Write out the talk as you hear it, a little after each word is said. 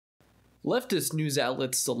Leftist news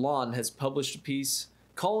outlet Salon has published a piece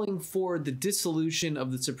calling for the dissolution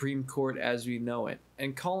of the Supreme Court as we know it,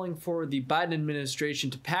 and calling for the Biden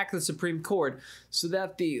administration to pack the Supreme Court so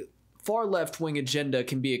that the far left-wing agenda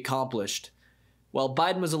can be accomplished. While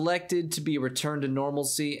Biden was elected to be a return to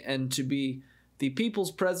normalcy and to be the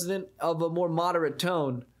people's president of a more moderate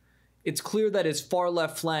tone, it's clear that his far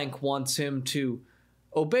left flank wants him to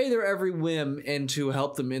obey their every whim and to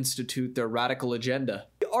help them institute their radical agenda.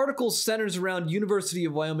 The article centers around University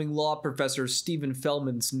of Wyoming law professor Stephen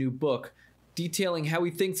Feldman's new book, detailing how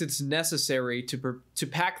he thinks it's necessary to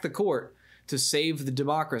pack the court to save the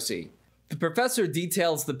democracy. The professor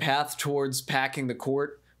details the path towards packing the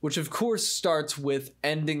court, which of course starts with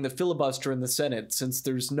ending the filibuster in the Senate, since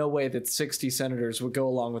there's no way that 60 senators would go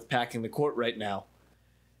along with packing the court right now,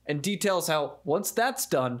 and details how, once that's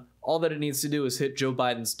done, all that it needs to do is hit Joe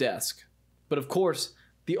Biden's desk. But of course,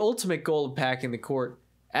 the ultimate goal of packing the court,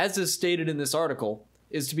 as is stated in this article,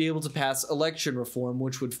 is to be able to pass election reform,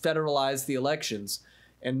 which would federalize the elections,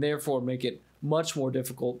 and therefore make it much more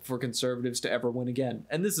difficult for conservatives to ever win again.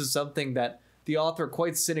 And this is something that the author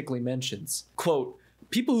quite cynically mentions. Quote,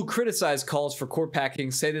 "People who criticize calls for court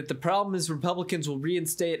packing say that the problem is Republicans will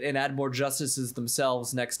reinstate and add more justices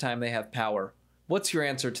themselves next time they have power. What's your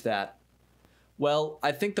answer to that?" Well,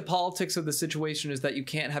 I think the politics of the situation is that you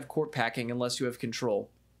can't have court packing unless you have control.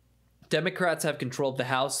 Democrats have control of the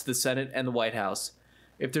House, the Senate, and the White House.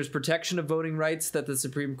 If there's protection of voting rights that the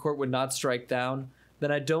Supreme Court would not strike down,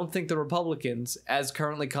 then I don't think the Republicans, as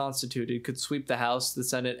currently constituted, could sweep the House, the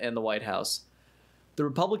Senate, and the White House. The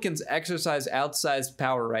Republicans exercise outsized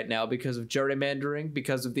power right now because of gerrymandering,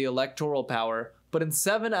 because of the electoral power, but in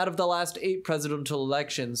 7 out of the last 8 presidential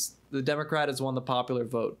elections, the Democrat has won the popular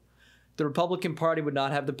vote. The Republican Party would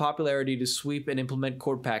not have the popularity to sweep and implement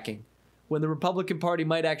court packing. When the Republican Party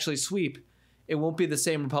might actually sweep, it won't be the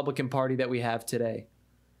same Republican Party that we have today.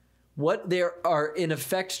 What they are in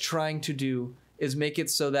effect trying to do is make it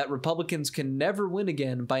so that Republicans can never win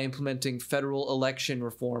again by implementing federal election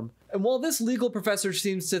reform. And while this legal professor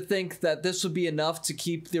seems to think that this would be enough to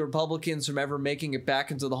keep the Republicans from ever making it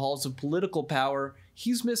back into the halls of political power,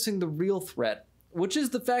 he's missing the real threat, which is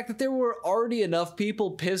the fact that there were already enough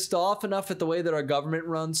people pissed off enough at the way that our government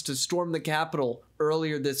runs to storm the Capitol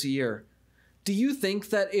earlier this year. Do you think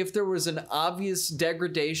that if there was an obvious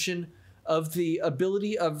degradation of the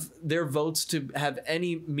ability of their votes to have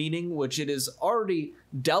any meaning, which it is already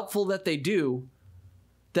doubtful that they do,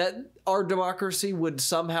 that our democracy would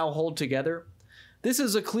somehow hold together? This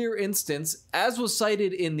is a clear instance, as was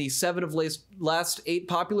cited in the 7 of last 8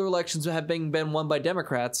 popular elections that have been won by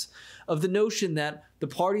Democrats, of the notion that the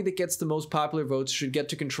party that gets the most popular votes should get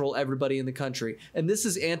to control everybody in the country. And this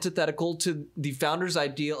is antithetical to the founders'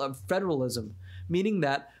 ideal of federalism, meaning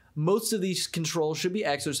that most of these controls should be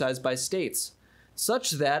exercised by states,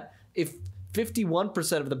 such that if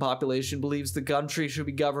 51% of the population believes the country should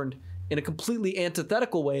be governed in a completely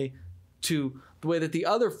antithetical way to the way that the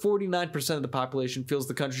other 49% of the population feels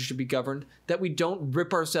the country should be governed, that we don't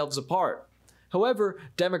rip ourselves apart. However,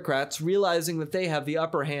 Democrats, realizing that they have the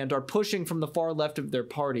upper hand, are pushing from the far left of their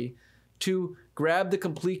party to grab the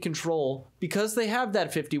complete control because they have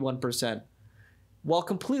that 51%, while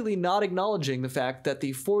completely not acknowledging the fact that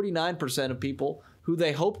the 49% of people who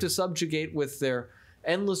they hope to subjugate with their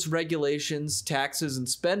endless regulations, taxes, and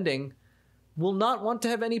spending will not want to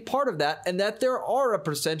have any part of that, and that there are a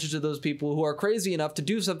percentage of those people who are crazy enough to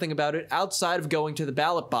do something about it outside of going to the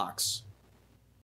ballot box.